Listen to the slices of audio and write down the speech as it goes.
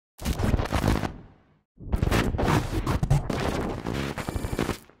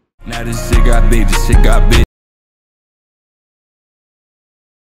Now this shit got big, this shit got big.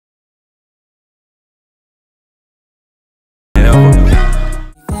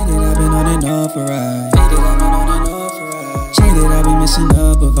 I've been on and off a ride. Jaded, I've been missing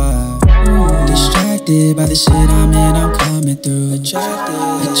up a vibe. Distracted by the shit I'm in, I'm coming through.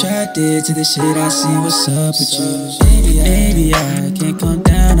 Attracted to the shit I see, what's up with you? Baby, I can't come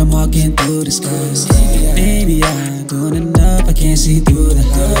down, I'm walking through the skies. Baby, I'm doing enough, I can't see through the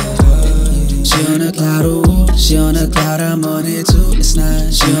highs. She on a cloud, ooh, she on a cloud, I'm on it too, it's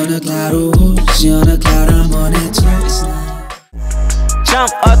nice. She on a cloud, ooh, she on a cloud, I'm on it too, it's nice.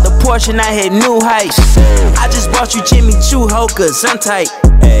 Jump up the porch and I hit new heights. I just brought you Jimmy Choo hokas, I'm tight.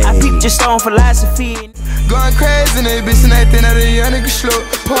 I peeped your stone philosophy. Going crazy in this bitch and everything that a young nigga slow.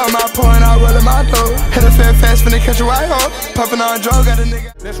 Pour my point, I roll in my throat. Hit a fair fast finna catch a white hoe. Poppin' on drugs, got a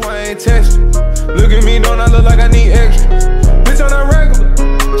nigga. That's why I ain't textin'. Look at me, don't I look like I need extra? Bitch on a regular.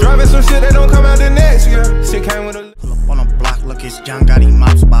 Driving some shit that don't come out the next year. Shit came with a. Pull up on a block, look, it's John got him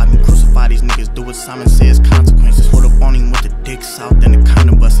mops by me. Crucify these niggas, do what Simon says, consequences. Pull up on him with the dick south and the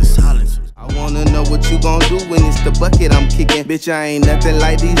condom bustin' silence. I wanna know what you gon' do when it's the bucket I'm kicking. Bitch, I ain't nothing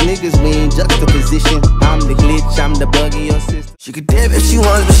like these niggas, we in juxtaposition. I'm the glitch, I'm the bug in your system. She could dip if she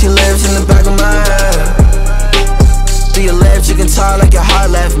wants, but she lives in the back of my head. To your left, you can talk like your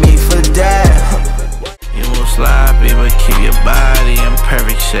heart left me for dead. You move sloppy, but keep your body in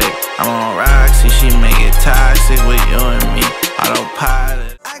perfect shape. I'm on Roxy, she make it toxic with you and me.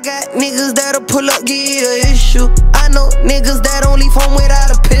 Autopilot. I got niggas that'll pull up, give you an issue. I know niggas that don't leave home without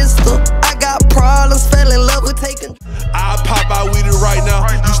a pistol. I got problems, fell in love with taking. I pop out with it right now.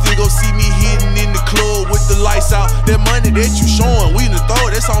 You still gon' see me hitting in the club with the lights out. That money that you showing, we in the throw,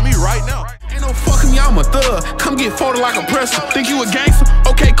 that's on me right now. Ain't no fucking me, I'm a thug. Come get photo like a presser. Think you a gangster?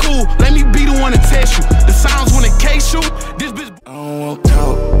 Okay, cool. Let me be the one to test you. The sounds when the case shoot. This bitch. I don't want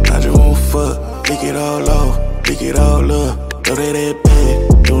talk, I just want fuck. Pick it all off, pick it all up. Know that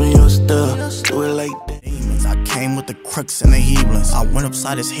bad, doing your stuff. Do it like that. I came with the crooks and the heablings. I went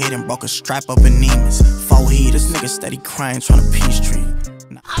upside his head and broke a strap up in Neiman's. 4 heat, this nigga steady crying, trying to peace treat.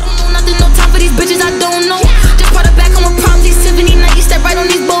 I don't know nothing, no time for these bitches, I don't know. Just brought her back on my problems, these Tiffany night, step right on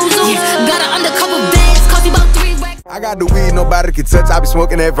these bozos. Got her undercover bands, cost me about 3 racks. I got the weed nobody can touch, I be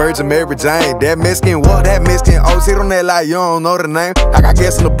smoking that Virgin Mary Jane. That Mexican what, that Mexican O's, hit on that like you don't know the name. I got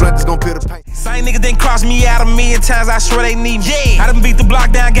gas in the blunt, just gon' peel the paint. Same niggas done crossed me out a million times, I swear they need me. I done beat the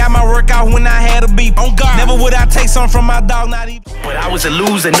block down, got my work out when I had a beat. On God, never would I take something from my dog, not even. But I was a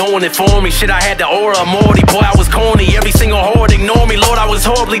loser, no one informed me. Shit, I had the aura of Morty. Boy, I was corny, every single horde ignored me. Lord, I was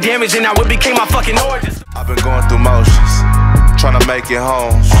horribly damaged and now it became my fucking origin. I've been going through motions, trying to make it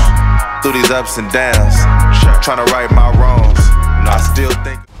home. Through these ups and downs, trying to right my wrongs. I still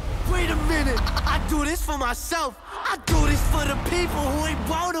think. Wait a minute, I do this for myself. I do this for the people who ain't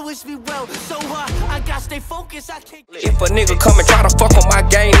born to wish me well. So I gotta stay focused, I can't. If a nigga come and try to fuck on my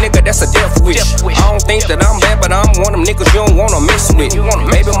game, nigga, that's a death wish. I don't think that I'm bad, but I'm one of them niggas you don't wanna mess with.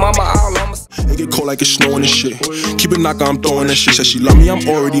 Maybe mama, all I'ma. It get cold like it's snowing and shit. Keep it knock, I'm throwing that shit. Said she love me, I'm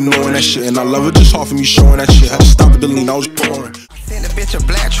already knowing that shit. And I love her just off of me showing that shit. Had to stop at the lean, I was pouring. Send a bitch a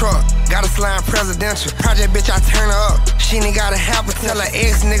black truck, got a slime presidential. Project bitch, I turn her up. She ain't gotta help her, tell her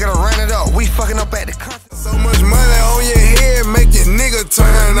ex nigga to run it up. We fucking up at the concert. So much money on your head, make your nigga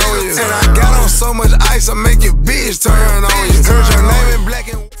turn on you. And I got on so much ice, I make your bitch turn on you. Heard your name in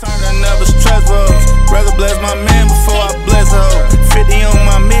black and white. I never stress roll. Rather bless my man before I bless her. 50 on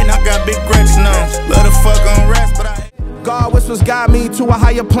my man, I got big grapes now. Let the fuck on rest, but I. God whispers guide me to a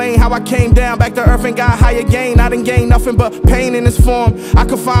higher plane. How I came down back to earth and got higher gain. I didn't gain nothing but pain in this form. I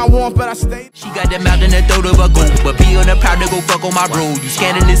could find warmth, but I stayed. She got that mouth in the throat of a goat, but be on the proud to go fuck on my road. You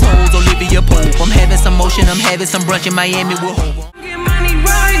scanning this hoes, Olivia Pope. I'm having some motion, I'm having some brunch in Miami with hope. Get money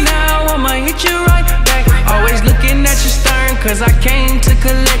right now, I'ma hit you right back. Always looking at you stern, cause I came to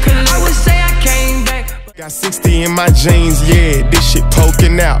collect. I would say I came back. Got 60 in my jeans, yeah, this shit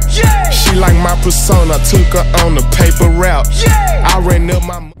poking out. Yeah. She like my persona, took her on the paper route. Yeah. I ran up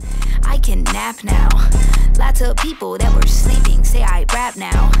my. I can nap now. Lots of people that were sleeping say I rap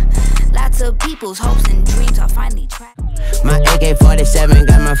now. Lots of people's hopes and dreams are finally trapped. My AK-47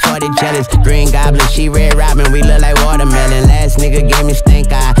 got my 40 jealous. Green Goblin, she Red Robin, we look like watermelon. Last nigga gave me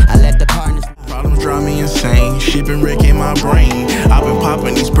stink eye, I let the partners. Problems drive me insane, shit been wrecking my brain. I've been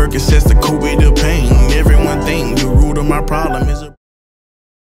popping these Percocets to cool with the pain. Everyone think the root of my problem is a